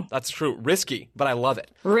happening. That's true. Risky, but I love it.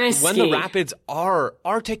 Risky. When the Rapids are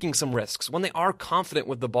taking some risks, when they are confident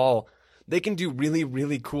with the ball, they can do really,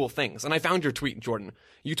 really cool things. And I found your tweet, Jordan.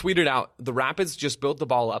 You tweeted out, the Rapids just built the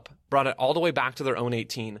ball up, brought it all the way back to their own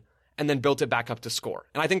 18, and then built it back up to score.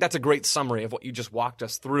 And I think that's a great summary of what you just walked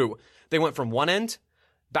us through. They went from one end,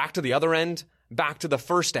 back to the other end, back to the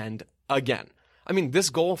first end again. I mean, this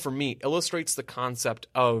goal for me illustrates the concept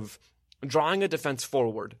of drawing a defense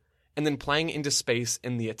forward and then playing into space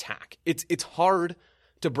in the attack. It's hard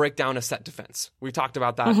to break down a set defense. We talked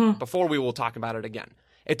about that before. We will talk about it again.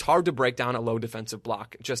 It's hard to break down a low defensive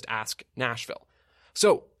block. Just ask Nashville.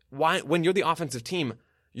 So when you're the offensive team,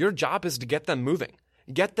 your job is to get them moving.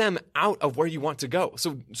 Get them out of where you want to go.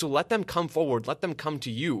 So let them come forward. Let them come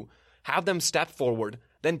to you. Have them step forward,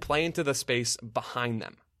 then play into the space behind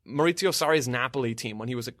them. Maurizio Sarri's Napoli team, when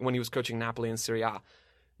he was coaching Napoli in Serie A,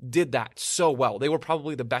 did that so well. They were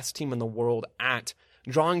probably the best team in the world at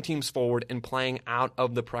drawing teams forward and playing out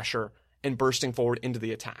of the pressure and bursting forward into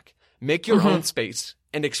the attack. Make your own space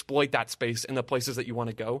and exploit that space in the places that you want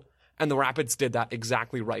to go. And the Rapids did that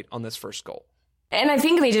exactly right on this first goal. And I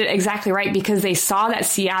think they did it exactly right because they saw that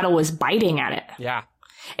Seattle was biting at it. Yeah.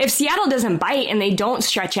 If Seattle doesn't bite and they don't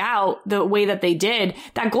stretch out the way that they did,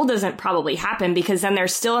 that goal doesn't probably happen because then they're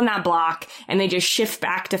still in that block and they just shift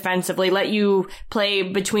back defensively, let you play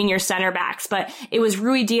between your center backs. But it was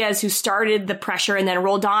Ruidíaz who started the pressure and then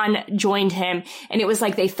Roldan joined him. And it was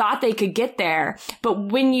like they thought they could get there.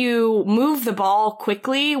 But when you move the ball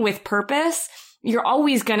quickly with purpose, you're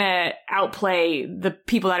always going to outplay the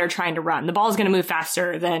people that are trying to run. The ball is going to move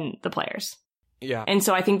faster than the players. Yeah. And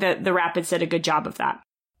so I think that the Rapids did a good job of that.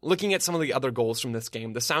 Looking at some of the other goals from this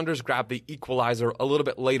game, the Sounders grabbed the equalizer a little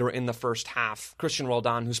bit later in the first half. Christian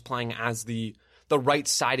Roldan, who's playing as the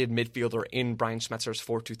right-sided midfielder in Brian Schmetzer's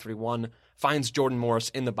 4-2-3-1, finds Jordan Morris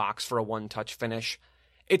in the box for a one-touch finish.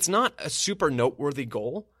 It's not a super noteworthy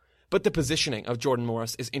goal, but the positioning of Jordan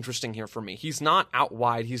Morris is interesting here for me. He's not out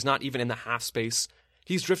wide. He's not even in the half space.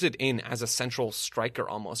 He's drifted in as a central striker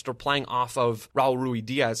almost, or playing off of Raul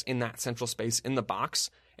Ruidíaz in that central space in the box.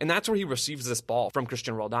 And that's where he receives this ball from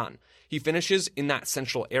Christian Roldan. He finishes in that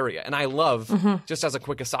central area. And I love, just as a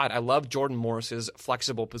quick aside, I love Jordan Morris's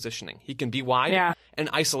flexible positioning. He can be wide and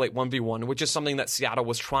isolate 1v1, which is something that Seattle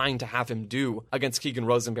was trying to have him do against Keegan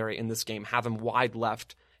Rosenberry in this game, have him wide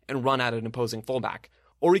left and run at an opposing fullback.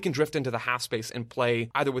 Or he can drift into the half space and play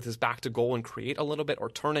either with his back to goal and create a little bit, or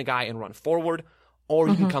turn a guy and run forward. Or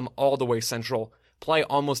he can come all the way central, play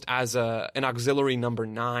almost as an auxiliary number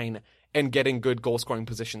 9, and getting good goal-scoring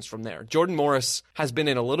positions from there. Jordan Morris has been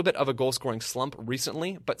in a little bit of a goal-scoring slump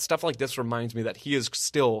recently, but stuff like this reminds me that he is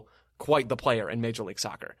still quite the player in Major League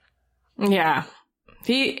Soccer. Yeah.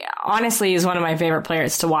 He honestly is one of my favorite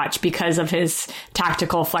players to watch because of his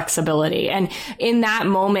tactical flexibility. And in that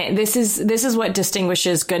moment, this is what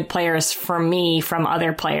distinguishes good players from me from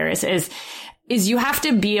other players is you have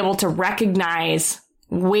to be able to recognize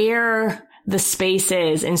where the space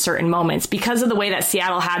is in certain moments. Because of the way that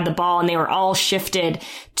Seattle had the ball and they were all shifted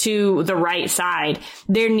to the right side,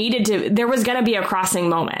 there was going to be a crossing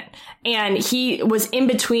moment. And he was in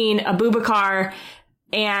between Abubakar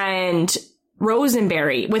and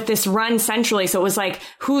Rosenberry with this run centrally. So it was like,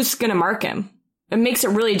 who's going to mark him? It makes it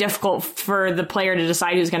really difficult for the player to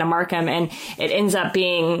decide who's going to mark him. And it ends up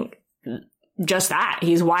being just that.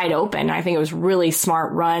 He's wide open. I think it was really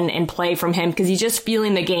smart run and play from him because he's just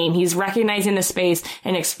feeling the game. He's recognizing the space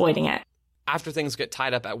and exploiting it. After things get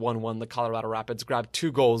tied up at 1-1, the Colorado Rapids grabbed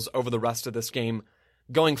 2 goals over the rest of this game,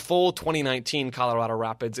 going full 2019 Colorado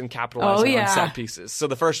Rapids and capitalizing on set pieces. So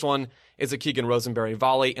the first one is a Keegan Rosenberry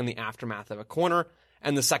volley in the aftermath of a corner.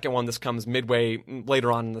 And the second one, this comes midway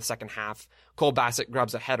later on in the second half. Cole Bassett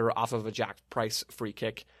grabs a header off of a Jack Price free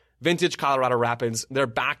kick. Vintage Colorado Rapids, they're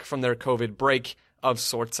back from their COVID break of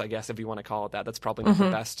sorts, I guess, if you want to call it that. That's probably not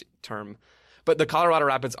the best term. But the Colorado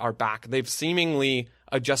Rapids are back. They've seemingly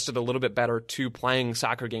adjusted a little bit better to playing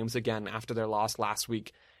soccer games again after their loss last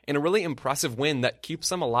week, in a really impressive win that keeps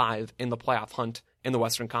them alive in the playoff hunt in the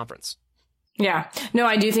Western Conference. Yeah. No,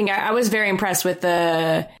 I do think I was very impressed with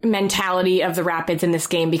the mentality of the Rapids in this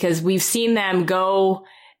game because we've seen them go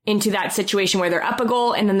into that situation where they're up a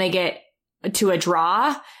goal and then they get to a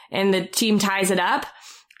draw and the team ties it up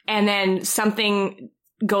and then something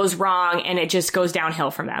goes wrong and it just goes downhill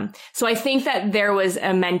from them. So I think that there was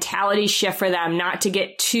a mentality shift for them not to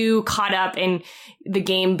get too caught up in the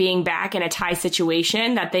game being back in a tie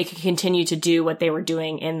situation, that they could continue to do what they were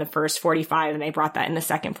doing in the first 45 and they brought that in the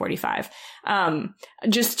second 45.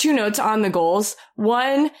 Just 2 notes on the goals.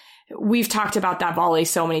 One, we've talked about that volley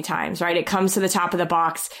so many times, right? It comes to the top of the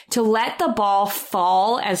box. To let the ball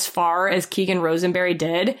fall as far as Keegan Rosenberry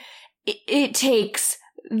did, it takes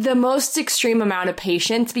the most extreme amount of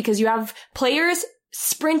patience because you have players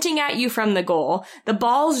sprinting at you from the goal. The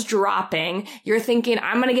ball's dropping. You're thinking,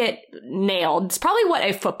 I'm going to get nailed. It's probably what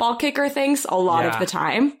a football kicker thinks a lot of the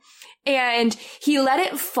time. And he let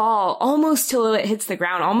it fall almost till it hits the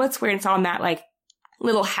ground, almost where it's on that like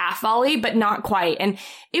little half volley, but not quite. And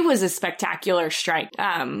it was a spectacular strike.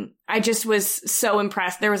 I just was so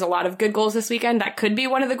impressed. There was a lot of good goals this weekend. That could be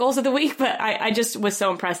one of the goals of the week, but I just was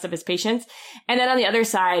so impressed of his patience. And then on the other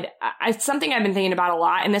side, something I've been thinking about a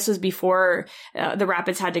lot, and this was before the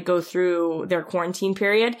Rapids had to go through their quarantine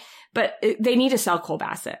period, but they need to sell Cole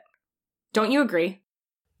Bassett. Don't you agree?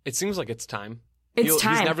 It seems like it's time. It's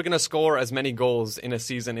time. He's never going to score as many goals in a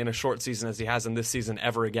season, in a short season, as he has in this season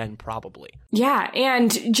ever again, probably. Yeah,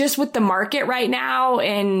 and just with the market right now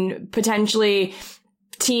and potentially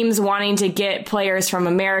teams wanting to get players from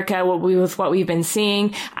America with what we've been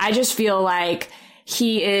seeing, I just feel like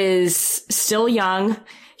he is still young.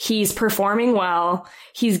 He's performing well.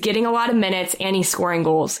 He's getting a lot of minutes and he's scoring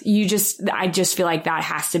goals. I just feel like that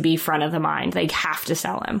has to be front of the mind. They have to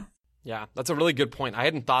sell him. Yeah, that's a really good point. I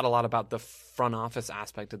hadn't thought a lot about the front office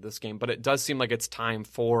aspect of this game, but it does seem like it's time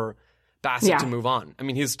for Bassett to move on. I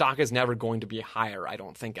mean, his stock is never going to be higher, I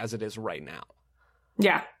don't think, as it is right now.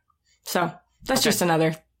 Yeah. So that's just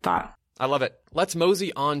another thought. I love it. Let's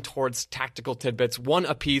mosey on towards tactical tidbits, one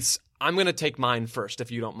apiece. I'm going to take mine first, if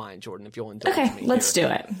you don't mind, Jordan, if you'll indulge me. Okay, let's do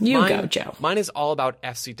it. You go, Joe. Mine is all about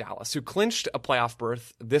FC Dallas, who clinched a playoff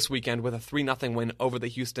berth this weekend with a 3-0 win over the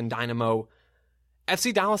Houston Dynamo.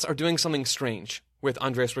 FC Dallas are doing something strange with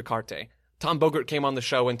Andres Ricarte. Tom Bogert came on the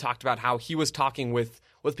show and talked about how he was talking with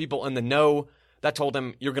people in the know that told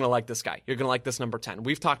him, you're going to like this guy. You're going to like this number 10.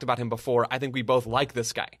 We've talked about him before. I think we both like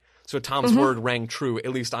this guy. So Tom's word rang true,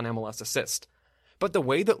 at least on MLS Assist. But the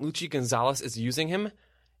way that Luchi Gonzalez is using him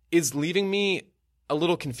is leaving me a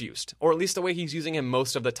little confused, or at least the way he's using him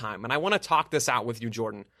most of the time. And I want to talk this out with you,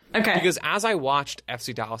 Jordan. Okay. Because as I watched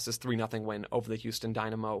FC Dallas's 3-0 win over the Houston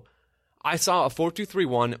Dynamo, I saw a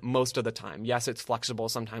 4-2-3-1 most of the time. Yes, it's flexible.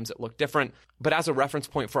 Sometimes it looked different. But as a reference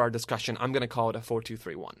point for our discussion, I'm going to call it a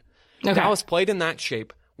 4-2-3-1. Okay. Dallas played in that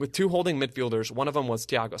shape with two holding midfielders. One of them was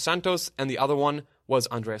Thiago Santos, and the other one was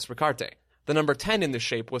Andres Ricarte. The number 10 in this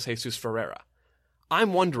shape was Jesus Ferreira.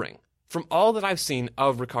 I'm wondering, from all that I've seen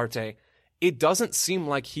of Ricarte, it doesn't seem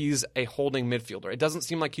like he's a holding midfielder. It doesn't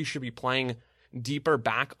seem like he should be playing deeper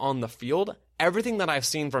back on the field. Everything that I've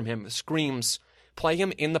seen from him screams, play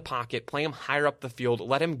him in the pocket, play him higher up the field,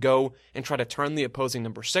 let him go and try to turn the opposing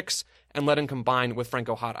number 6, and let him combine with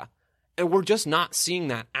Franco Jara. And we're just not seeing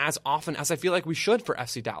that as often as I feel like we should for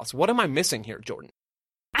FC Dallas. What am I missing here, Jordan?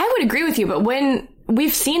 I would agree with you, but when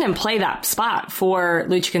we've seen him play that spot for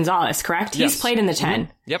Luchi Gonzalez, correct? Yes. He's played in the 10.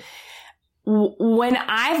 Mm-hmm. Yep. When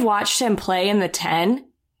I've watched him play in the 10,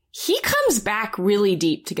 he comes back really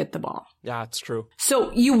deep to get the ball. Yeah, it's true.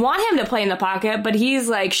 So you want him to play in the pocket, but he's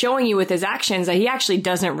like showing you with his actions that he actually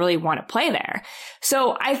doesn't really want to play there.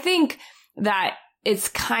 So I think that it's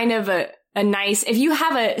kind of a nice, if you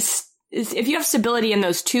have stability in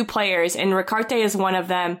those two players, and Ricarte is one of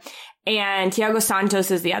them, and Thiago Santos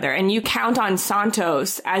is the other, and you count on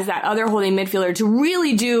Santos as that other holding midfielder to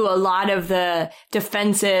really do a lot of the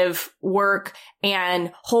defensive work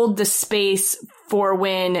and hold the space for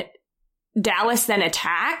when Dallas then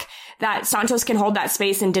attack, that Santos can hold that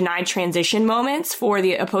space and deny transition moments for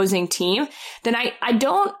the opposing team, then I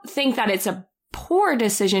don't think that it's a poor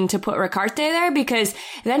decision to put Ricarte there, because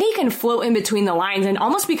then he can float in between the lines and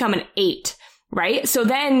almost become an 8, right? So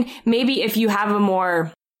then maybe if you have a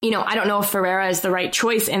more, I don't know if Ferreira is the right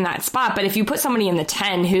choice in that spot, but if you put somebody in the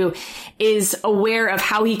 10 who is aware of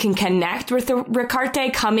how he can connect with the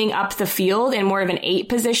Ricarte coming up the field in more of an 8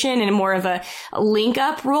 position and more of a link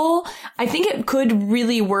up role, I think it could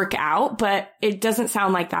really work out, but it doesn't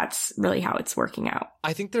sound like that's really how it's working out.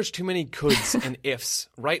 I think there's too many coulds and ifs,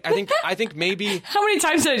 right? I think maybe. How many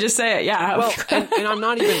times did I just say it? Yeah. Well, and I'm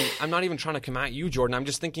not even trying to come at you, Jordan. I'm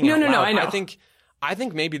just thinking. No, I know. I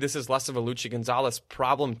think maybe this is less of a Luchi Gonzalez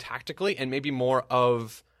problem tactically, and maybe more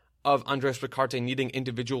of Andres Ricarte needing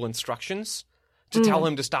individual instructions to tell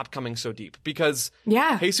him to stop coming so deep. Because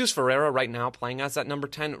Jesus Ferreira right now playing as that number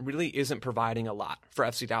 10 really isn't providing a lot for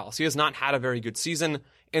FC Dallas. He has not had a very good season.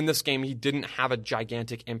 In this game, he didn't have a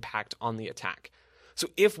gigantic impact on the attack. So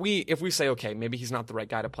if we say, okay, maybe he's not the right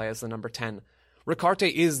guy to play as the number 10,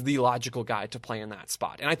 Ricarte is the logical guy to play in that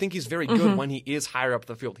spot. And I think he's very good when he is higher up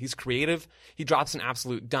the field. He's creative. He drops an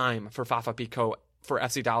absolute dime for Fafa Picault for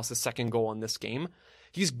FC Dallas' second goal in this game.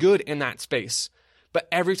 He's good in that space. But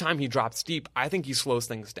every time he drops deep, I think he slows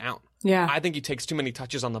things down. Yeah. I think he takes too many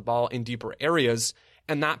touches on the ball in deeper areas,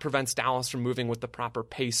 and that prevents Dallas from moving with the proper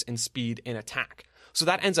pace and speed in attack. So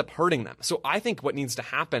that ends up hurting them. So I think what needs to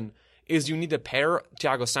happen is you need to pair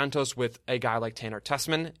Thiago Santos with a guy like Tanner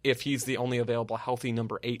Tessman if he's the only available healthy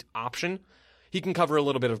number 8 option. He can cover a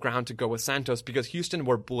little bit of ground to go with Santos because Houston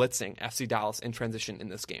were blitzing FC Dallas in transition in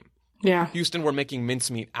this game. Yeah. Houston were making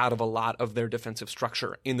mincemeat out of a lot of their defensive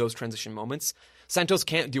structure in those transition moments. Santos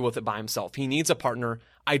can't deal with it by himself. He needs a partner.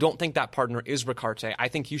 I don't think that partner is Ricarte. I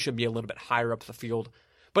think he should be a little bit higher up the field.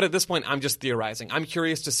 But at this point, I'm just theorizing. I'm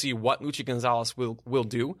curious to see what Luchi Gonzalez will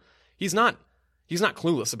do. He's not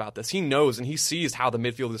clueless about this. He knows and he sees how the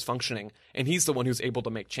midfield is functioning, and he's the one who's able to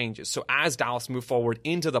make changes. So as Dallas move forward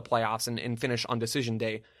into the playoffs and finish on decision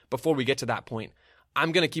day, before we get to that point,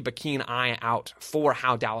 I'm going to keep a keen eye out for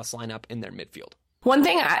how Dallas line up in their midfield. One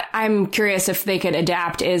thing I'm curious if they could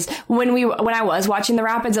adapt is when I was watching the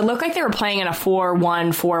Rapids, it looked like they were playing in a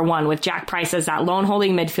 4-1-4-1 with Jack Price as that lone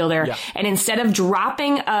holding midfielder. Yeah. And instead of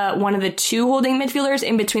dropping one of the two holding midfielders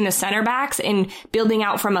in between the center backs and building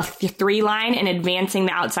out from a 3 line and advancing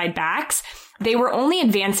the outside backs, they were only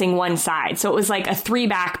advancing one side. So it was like a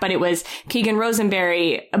 3-back, but it was Keegan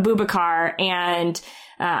Rosenberry, Abubakar, and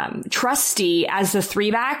Trusty as the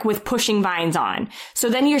 3-back with pushing Vines on. So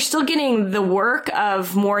then you're still getting the work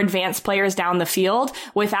of more advanced players down the field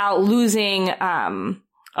without losing a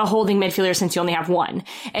holding midfielder since you only have one.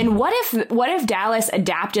 And what if Dallas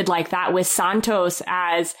adapted like that with Santos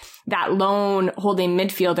as that lone holding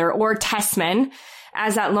midfielder or Tessman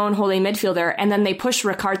as that lone holding midfielder, and then they push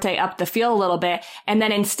Ricarte up the field a little bit, and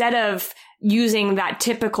then instead of using that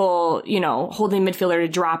typical, holding midfielder to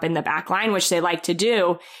drop in the back line, which they like to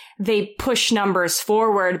do, they push numbers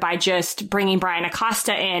forward by just bringing Brian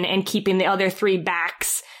Acosta in and keeping the other 3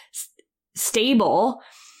 backs stable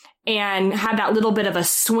and have that little bit of a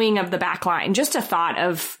swing of the back line. Just a thought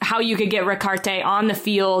of how you could get Ricarte on the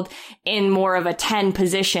field in more of a 10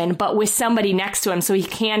 position, but with somebody next to him so he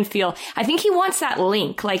can feel, I think he wants that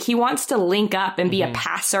link. Like he wants to link up and be a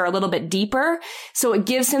passer a little bit deeper. So it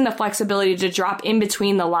gives him the flexibility to drop in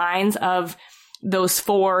between the lines of those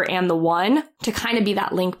 4 and the 1 to kind of be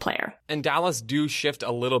that link player. And Dallas do shift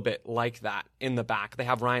a little bit like that in the back. They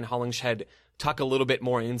have Ryan Hollingshead tuck a little bit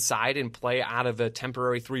more inside and play out of the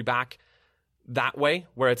temporary 3-back that way,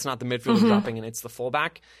 where it's not the midfielder dropping and it's the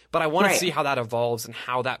fullback. But I want to see how that evolves and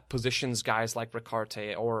how that positions guys like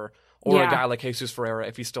Ricarte or a guy like Jesus Ferreira,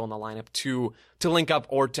 if he's still in the lineup, to link up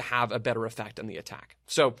or to have a better effect on the attack.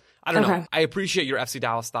 So I don't know. I appreciate your FC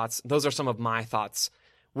Dallas thoughts. Those are some of my thoughts.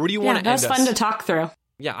 Where do you want to end us? That was fun to talk through.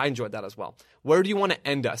 Yeah, I enjoyed that as well. Where do you want to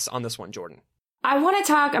end us on this one, Jordan? I want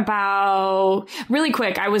to talk about, really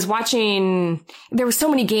quick, I was watching, there were so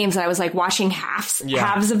many games that I was like watching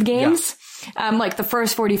halves of games, like the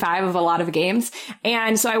first 45 of a lot of games.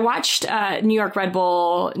 And so I watched New York Red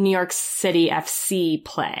Bull, New York City FC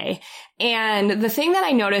play. And the thing that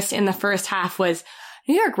I noticed in the first half was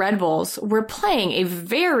New York Red Bulls were playing a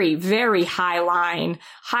very, very high line,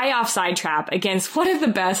 high offside trap against one of the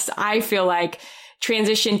best, I feel like,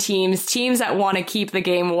 transition teams that want to keep the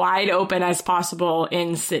game wide open as possible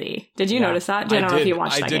in City. Did you notice that? I don't know if you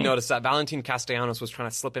watched that game. I did notice that. Valentin Castellanos was trying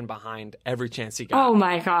to slip in behind every chance he got. Oh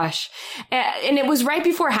my gosh. And it was right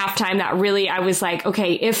before halftime that really I was like,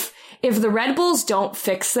 okay, if the Red Bulls don't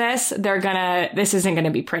fix this, this isn't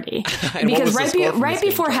gonna be pretty. Because right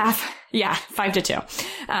before half,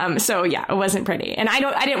 5-2. So yeah, it wasn't pretty. And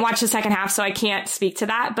I didn't watch the second half, so I can't speak to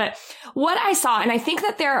that. But what I saw, and I think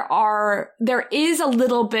that there is a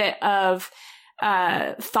little bit of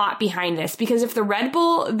thought behind this, because if the Red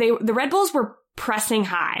Bulls were pressing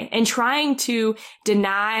high and trying to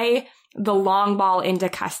deny the long ball into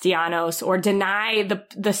Castellanos or deny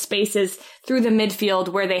the spaces through the midfield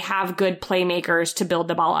where they have good playmakers to build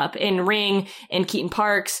the ball up in Ring, in Keaton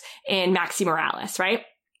Parks, in Maxi Morales, right?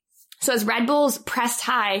 So as Red Bulls pressed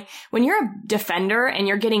high, when you're a defender and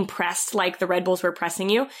you're getting pressed like the Red Bulls were pressing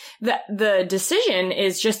you, the decision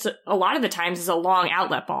is just a lot of the times is a long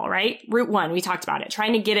outlet ball, right? Route 1, we talked about it,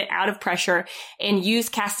 trying to get it out of pressure and use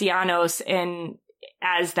Castellanos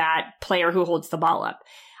as that player who holds the ball up.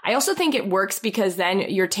 I also think it works because then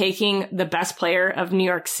you're taking the best player of New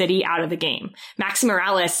York City out of the game. Maxi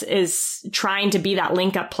Morales is trying to be that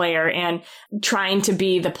link-up player and trying to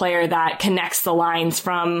be the player that connects the lines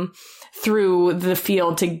from through the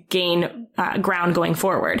field to gain ground going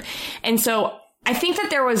forward. And so I think that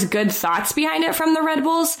there was good thoughts behind it from the Red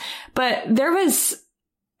Bulls, but there was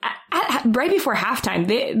right before halftime,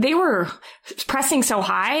 they were pressing so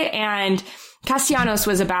high, and Castellanos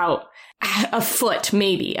was about a foot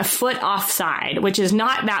offside, which is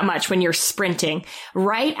not that much when you're sprinting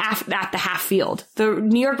right at the half field. The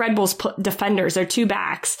New York Red Bulls defenders, their 2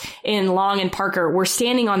 backs in Long and Parker, were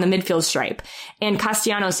standing on the midfield stripe, and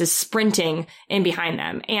Castellanos is sprinting in behind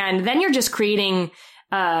them. And then you're just creating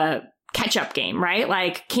a catch-up game, right?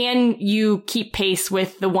 Like, can you keep pace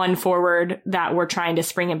with the one forward that we're trying to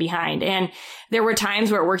spring in behind? And there were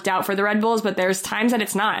times where it worked out for the Red Bulls, but there's times that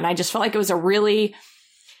it's not. And I just felt like it was a really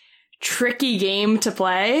tricky game to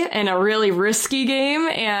play and a really risky game.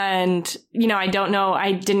 And, I don't know.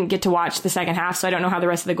 I didn't get to watch the second half, so I don't know how the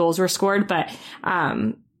rest of the goals were scored, but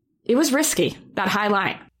it was risky, that high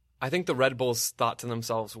line. I think the Red Bulls thought to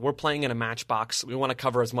themselves, we're playing in a match box. We want to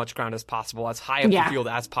cover as much ground as possible, as high up the field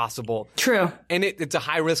as possible. True. And it's a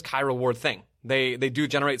high risk, high reward thing. They do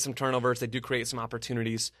generate some turnovers. They do create some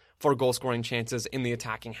opportunities for goal scoring chances in the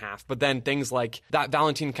attacking half. But then things like that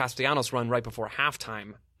Valentin Castellanos run right before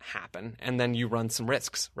halftime happen. And then you run some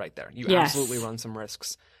risks right there. You absolutely run some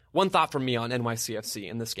risks. One thought from me on NYCFC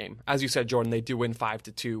in this game. As you said, Jordan, they do win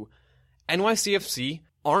 5-2. NYCFC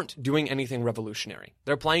aren't doing anything revolutionary.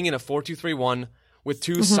 They're playing in a 4-2-3-1 with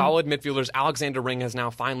two solid midfielders. Alexander Ring has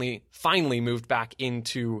now finally moved back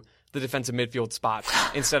into the defensive midfield spot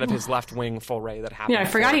instead of his left wing foray that happened. Yeah, I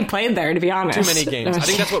forgot he played there, to be honest. Too many games. I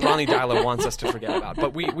think that's what Ronnie Dyla wants us to forget about.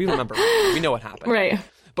 But we remember. We know what happened. Right.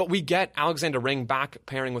 But we get Alexander Ring back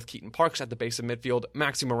pairing with Keaton Parks at the base of midfield.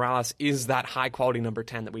 Maxi Morales is that high-quality number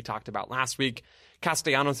 10 that we talked about last week.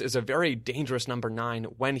 Castellanos is a very dangerous number 9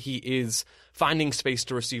 when he is finding space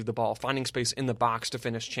to receive the ball, finding space in the box to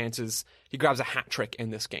finish chances. He grabs a hat trick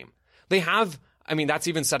in this game. They have, that's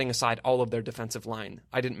even setting aside all of their defensive line.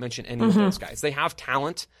 I didn't mention any of those guys. They have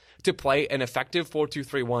talent to play an effective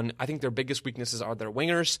 4-2-3-1. I think their biggest weaknesses are their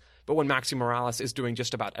wingers, but when Maxi Morales is doing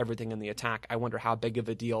just about everything in the attack, I wonder how big of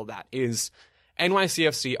a deal that is.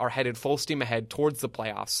 NYCFC are headed full steam ahead towards the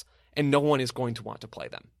playoffs, and no one is going to want to play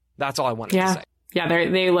them. That's all I wanted to say. Yeah,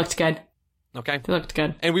 they looked good. Okay. They looked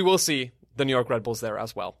good. And we will see the New York Red Bulls there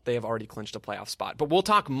as well. They have already clinched a playoff spot. But we'll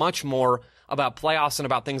talk much more about playoffs and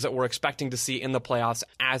about things that we're expecting to see in the playoffs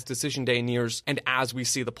as decision day nears and as we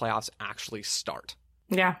see the playoffs actually start.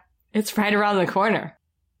 Yeah, it's right around the corner.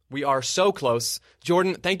 We are so close.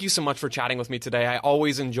 Jordan, thank you so much for chatting with me today. I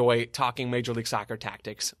always enjoy talking Major League Soccer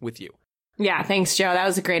tactics with you. Yeah, thanks, Joe. That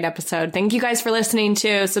was a great episode. Thank you guys for listening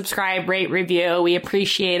to. Subscribe, rate, review. We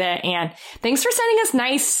appreciate it. And thanks for sending us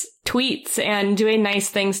nice tweets and doing nice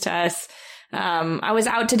things to us. I was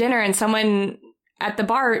out to dinner and someone at the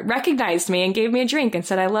bar recognized me and gave me a drink and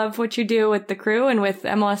said, I love what you do with the crew and with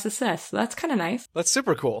MLS Assist. So that's kind of nice. That's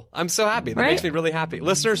super cool. I'm so happy. That makes me really happy.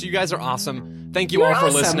 Listeners, you guys are awesome. Thank you all for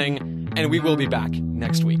listening. And we will be back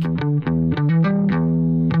next week.